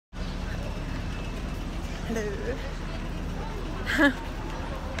Hello.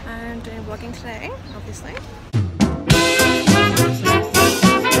 I'm doing vlogging today, obviously.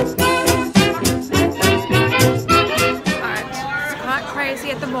 Alright, it's quite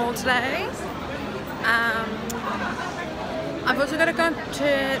crazy at the mall today. I've also got to go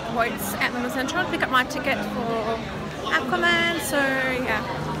to Hoyts at Melbourne Central to pick up my ticket for Aquaman, so yeah.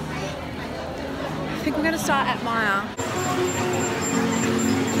 I think we're going to start at Maya.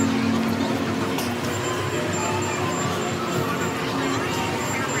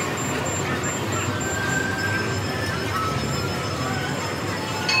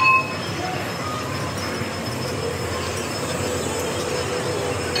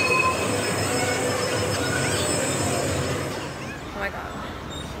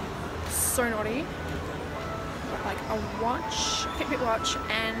 So naughty. Got like a watch, a Fitbit watch,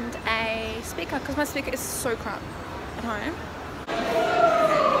 and a speaker because my speaker is so crap at home.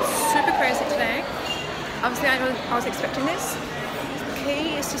 Super crazy today. Obviously, I was expecting this. The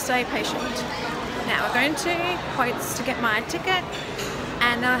key is to stay patient. Now we're going to Hoyts to get my ticket,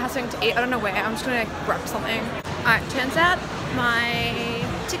 and then I have something to eat. I don't know where. I'm just gonna grab something. Alright, turns out my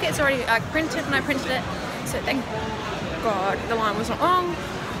ticket's already printed, and I printed it. So thank God the line was not long.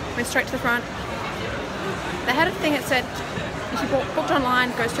 Went straight to the front. They had a thing that said if you booked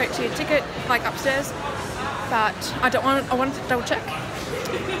online, go straight to your ticket, like upstairs. But I wanted to double check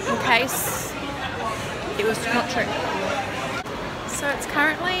in case it was not true. So it's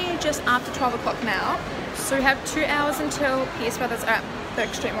currently just after 12 o'clock now. So we have 2 hours until Pierce Brothers at the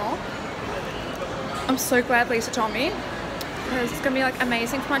Extreme Mall. I'm so glad Lisa told me because it's gonna be like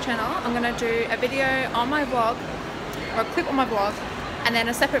amazing for my channel. I'm gonna do a video on my vlog, or a clip on my vlog, and then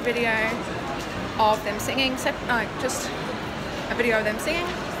a separate video of them singing, just a video of them singing.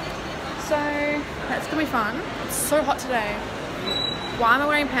 So that's gonna be fun. It's so hot today. Why am I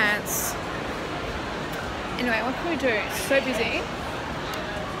wearing pants? Anyway, what can we do? It's so busy.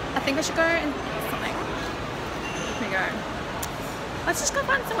 I think I should go and something. Here we go. Let's just go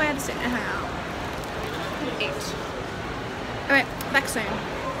find somewhere to sit and hang out and eat. Anyway, back soon.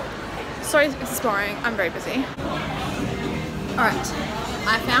 Sorry if this is boring. I'm very busy. Alright,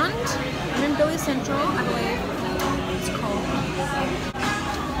 I'm in Billy Central, I believe it's called.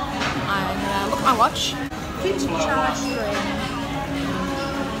 I'm gonna look at my watch. Fit charge 3.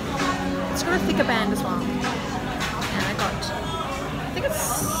 It's got a thicker band as well. And I think it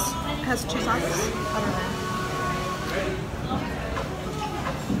has 2 sizes. I don't know.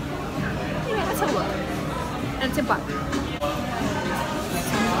 Anyway, let's have a look. And it's in black.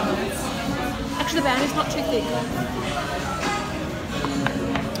 Actually, the band is not too thick.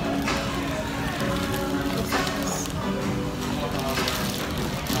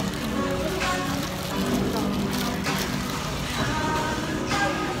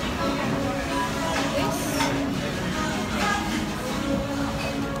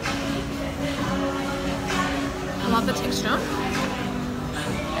 I love the texture.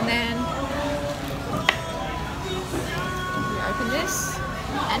 And then we open this,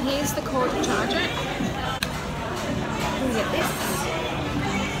 and here's the cord to charge it. We get this.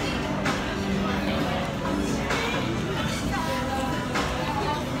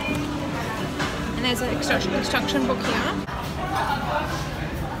 And there's an instruction book here.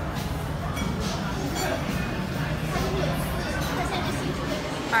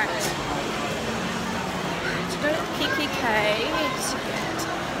 Alright. To go to PPK, we need to get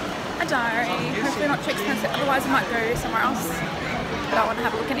a diary. Hopefully not too expensive, otherwise I might go somewhere else. But I want to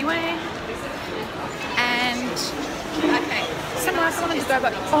have a look anyway. And, okay, somewhere else I wanted to go,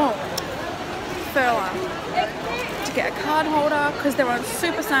 but, Furler. To get a card holder, because they're on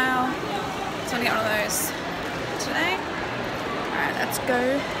super sale. So I'm going to get one of those today. Alright, let's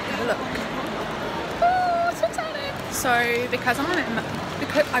go have a look. Oh, so exciting! So, because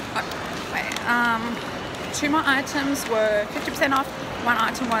two more items were 50% off, one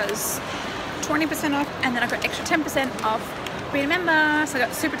item was 20% off, and then I got extra 10% off being a member, so I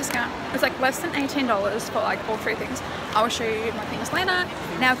got super discount. It's like less than $18 for like all 3 things. I will show you my things later.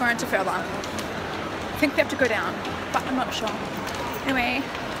 Now going to Furler. I think we have to go down, but I'm not sure. Anyway,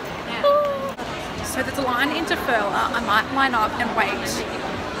 so there's a line into Furler. I might line up and wait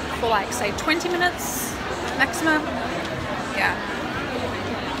for like say 20 minutes maximum. Yeah.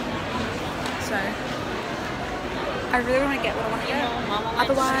 So I really want to get what I want to get.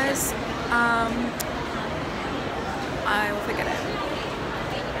 Otherwise, I will forget it.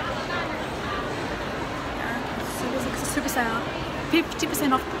 Yeah. So there's like a super sale,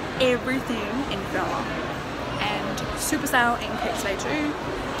 50% off everything in Furler, and super sale in KTV too.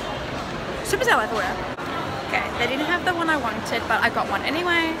 Super sale everywhere. Okay, they didn't have the one I wanted, but I got one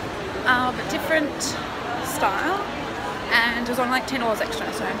anyway. But different style, and it was only like $10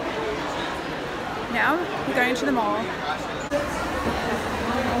 extra. So now we're going to the mall.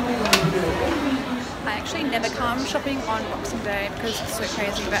 I actually never come shopping on Boxing Day because it's so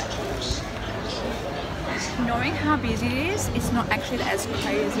crazy, but knowing how busy it is, it's not actually as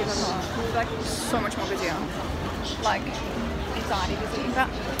crazy as I thought. It's like so much more busier. Like anxiety busy, but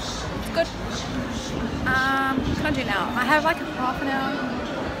it's good. What can I do now? I have like half an hour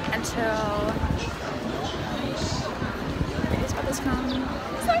until these brothers come.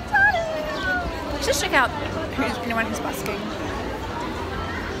 So excited! Let's just check out anyone who's busking.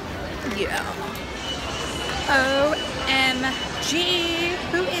 Yeah. OMG!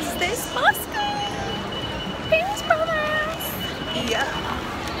 Who is this busking? Famous Brothers! Yeah.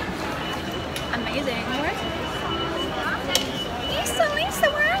 Amazing. Lisa,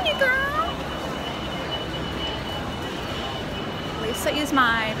 where are you, girl? Lisa is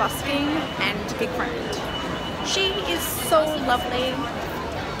my busking and big friend. She is so lovely.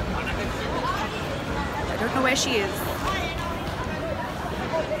 I don't know where she is.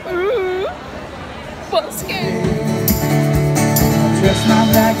 Ooh, busking. Dress my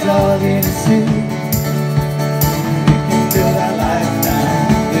black dog in a suit. You can feel that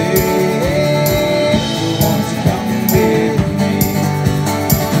lifestyle, babe. Won't you come with me?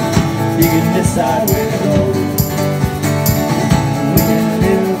 You can decide where to go. We can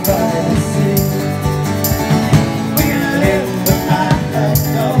live by the sea. We can live the night like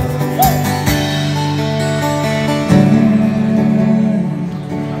no.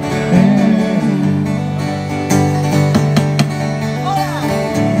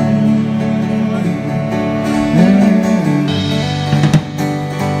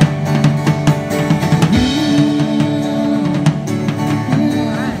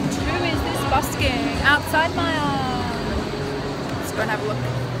 Outside my let's go and have a look.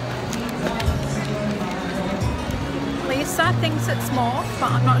 Lisa thinks it's more,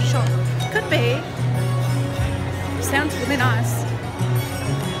 but I'm not sure. Could be. Sounds really nice.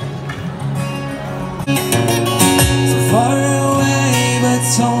 So far away, but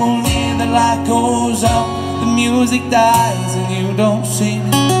so near, the light goes out, the music dies, and you don't see me.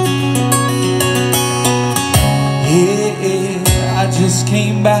 Yeah, I just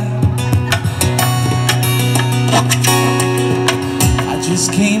came back. I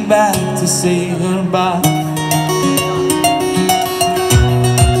just came back to say goodbye.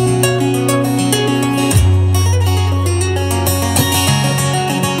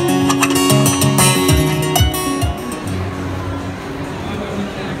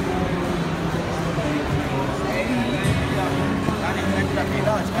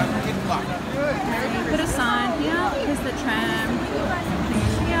 Put a sign here, here's the tram thing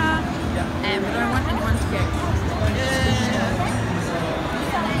here, and we don't want anyone to get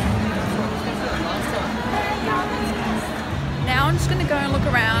Now I'm just going to go and look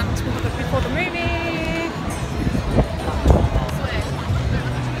around before the movie,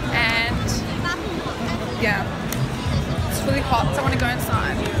 and yeah, it's really hot, so I want to go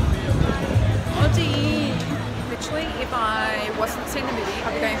inside. What to eat? Literally, if I wasn't seeing the movie,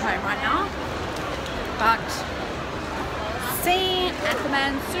 I'd be going home right now, but seeing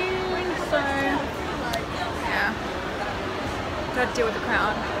Aquaman soon, so yeah, gotta deal with the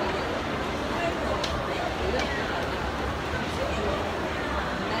crowd.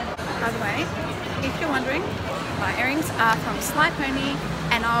 By the way, if you're wondering, my earrings are from Sly Pony,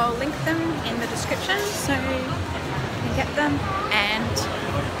 and I'll link them in the description so you can get them, and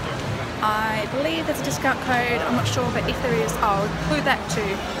I believe there's a discount code, I'm not sure, but if there is, I'll include that too.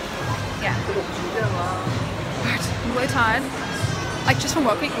 Yeah. But I'm really tired. Like just from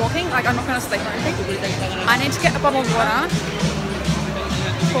walking, like I'm not going to sleep or anything. I need to get a bottle of water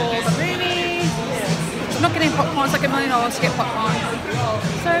for the movie. I'm not getting popcorn, it's like $1 million to get popcorn.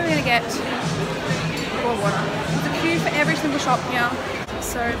 So we're going to get a bottle of water. There's a queue for every single shop here.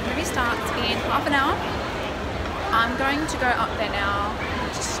 So the movie starts in half an hour. I'm going to go up there now,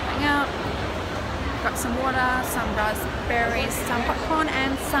 just hang out. Got some water, some raspberries, some popcorn,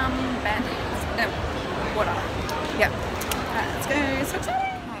 and some band-aids. No, water. Yep. Let's go. So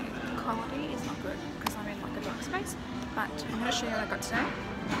exciting! The quality is not good because I'm in like a dark space, but I'm going to show you what I got today.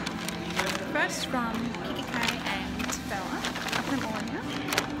 First from Kiki K and Bella. I put them all in here.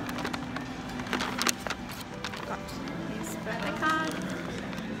 Got his birthday card.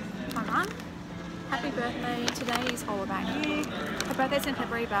 My mum. Happy birthday. Today is all about you. Her birthday's in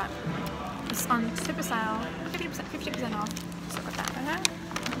February, but it's on super sale. 50% off. So I got that for her.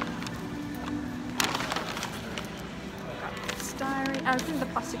 Got this diary. I opened the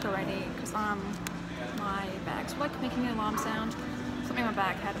plastic already because my bags were like making an alarm sound. Something in my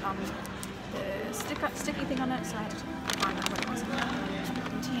bag had the sticky thing on it, so I had to find out what it was.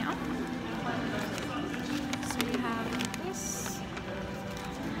 And here, so we have this,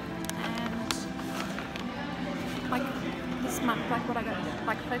 and like this month, like what I got,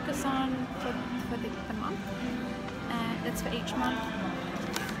 like focus on for the month, and it's for each month.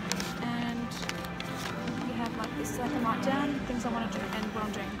 And we have like this, so I can write down things I want to do and what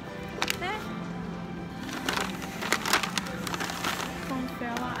I'm doing. There. Coin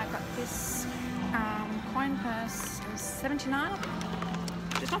furler, I got this coin purse. It was $79,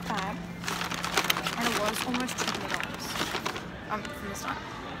 which is not bad, and it was almost $20 from the start.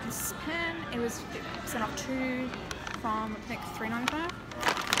 This pen, it was 50% off 2 from I think $3.95.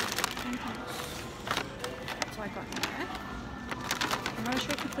 That's what I got there. I'm going to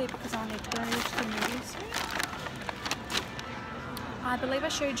show you quickly because I'll need to go to the movies soon. I believe I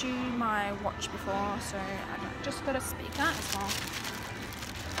showed you my watch before, so I just got a speaker as well.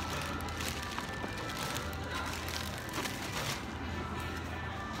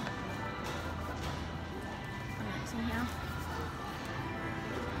 It's in here.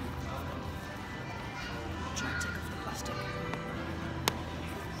 Try to take off the plastic.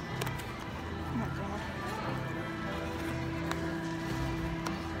 Oh my god.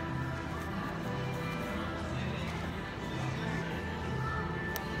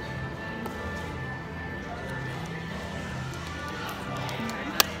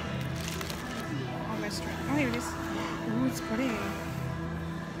 Oh, here it is. Oh, it's pretty.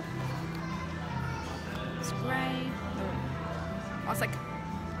 It's grey. Oh, it's like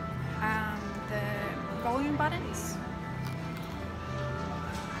the volume buttons.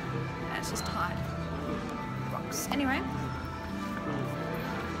 And it's just tied. Box. Anyway.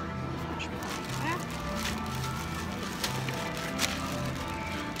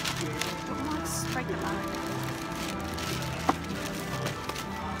 Let's break the bag.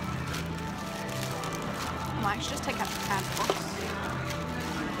 I might just take out the card box.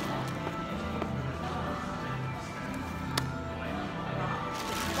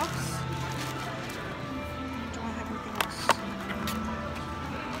 Box. Do I have anything else?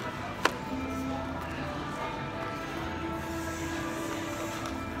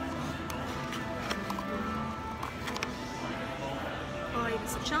 Oh,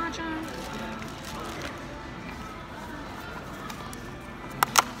 it's a charger.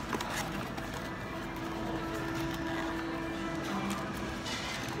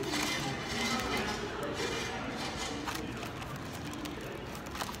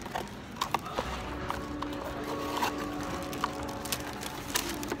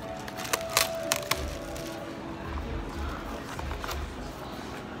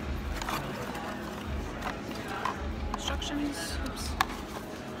 Instructions. Oops.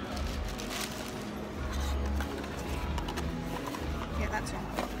 Yeah, that's all.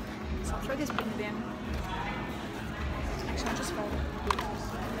 So I'll throw this bin in the bin. Actually, I'll just fold it.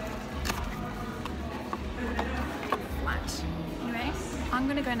 Flat. Anyway, I'm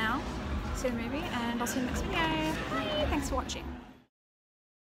gonna go now, see the movie, and I'll see you in the next video. Bye. Thanks for watching.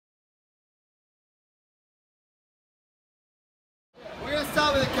 We're going to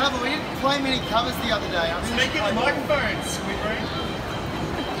start with a cover. We didn't play many covers the other day. Speaking of microphones, Squid Brain.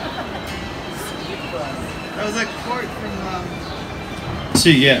 That was a quote from.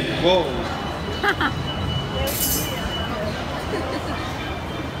 See, yeah. Whoa.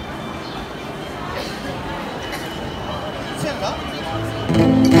 Set it up.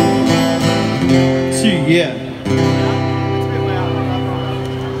 See, yeah. It's a bit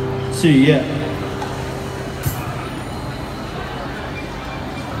loud. See, yeah.